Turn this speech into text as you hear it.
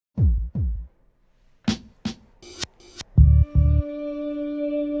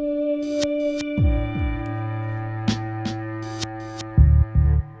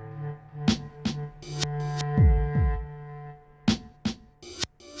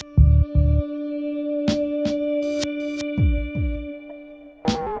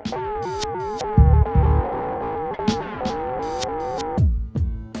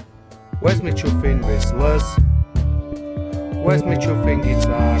Where's me chuffing whistlers? Where's me chuffing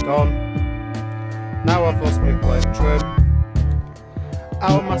guitar gone? Now I've lost my plectrum.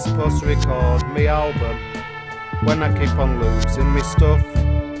 How am I supposed to record me album when I keep on losing me stuff?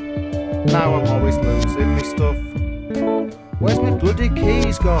 Now I'm always losing me stuff. Where's my bloody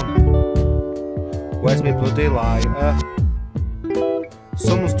keys gone? Where's my bloody lighter?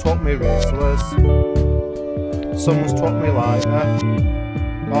 Someone's twacked me whistlers. Someone's twacked me lighter.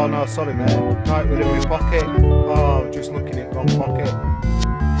 Oh no, sorry mate, no, it was in my pocket. Oh, I was just looking at the wrong pocket.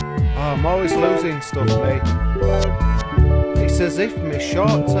 Oh, I'm always losing stuff, mate. It's as if my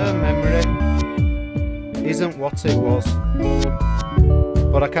short-term memory isn't what it was.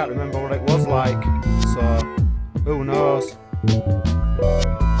 But I can't remember what it was like, so who knows.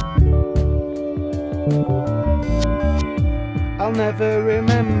 I'll never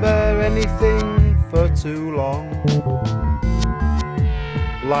remember anything for too long.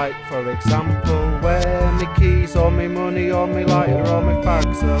 Like for example, where my keys or my money or my lighter or my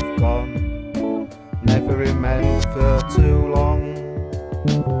fags have gone. Never remember for too long.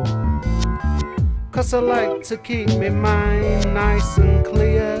 Cause I like to keep my mind nice and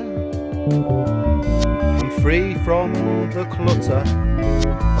clear. I'm free from the clutter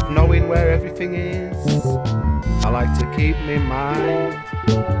of knowing where everything is. I like to keep my mind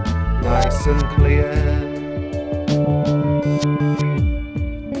nice and clear.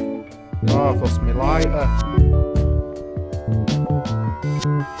 Oh, I've lost my lighter.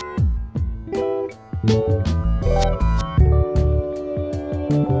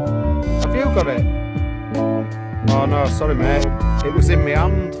 Have you got it? Oh no, sorry mate, it was in my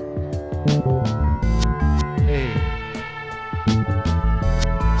hand. Hey.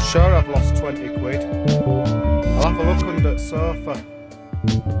 Sure I've lost 20 quid. I'll have a look under the sofa.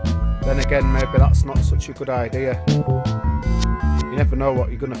 Then again, maybe that's not such a good idea. You never know what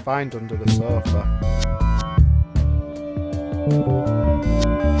you're going to find under the sofa.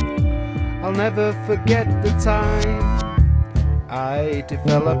 I'll never forget the time I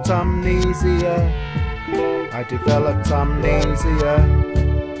developed amnesia. I developed amnesia.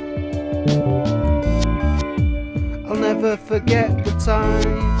 I'll never forget the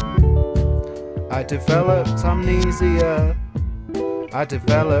time I developed amnesia. I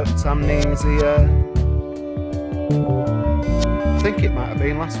developed amnesia. I think it might have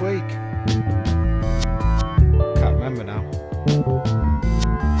been last week. Can't remember now.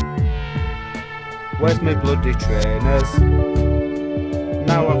 Where's my bloody trainers?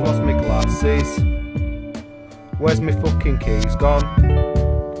 Now I've lost my glasses. Where's my fucking keys gone?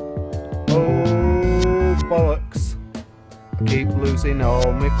 Oh, bollocks. I keep losing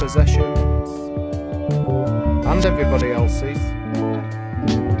all my possessions. And everybody else's.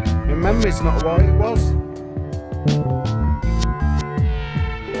 My memory's not what it was.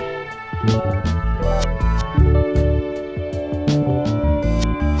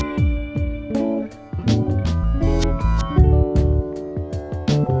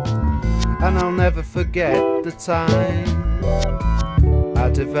 And I'll never forget the time I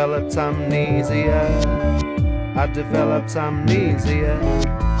developed amnesia. I developed amnesia.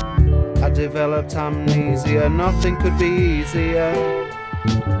 I developed amnesia. Nothing could be easier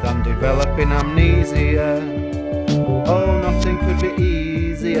than developing amnesia. Oh, nothing could be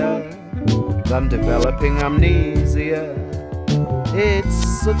easier than developing amnesia.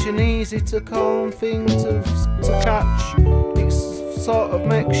 It's such an easy to calm thing to catch. It sort of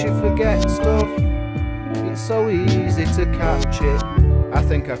makes you forget stuff. It's so easy to catch it. I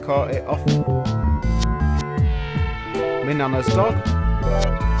think I caught it off my nana's dog,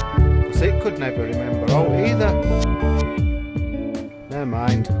 cause it could never remember out either. Never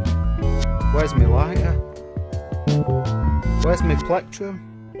mind. Where's my lighter? Where's my plectrum?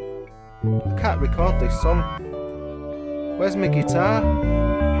 I can't record this song. Where's my guitar?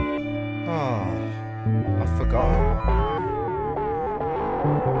 Oh, I've forgotten.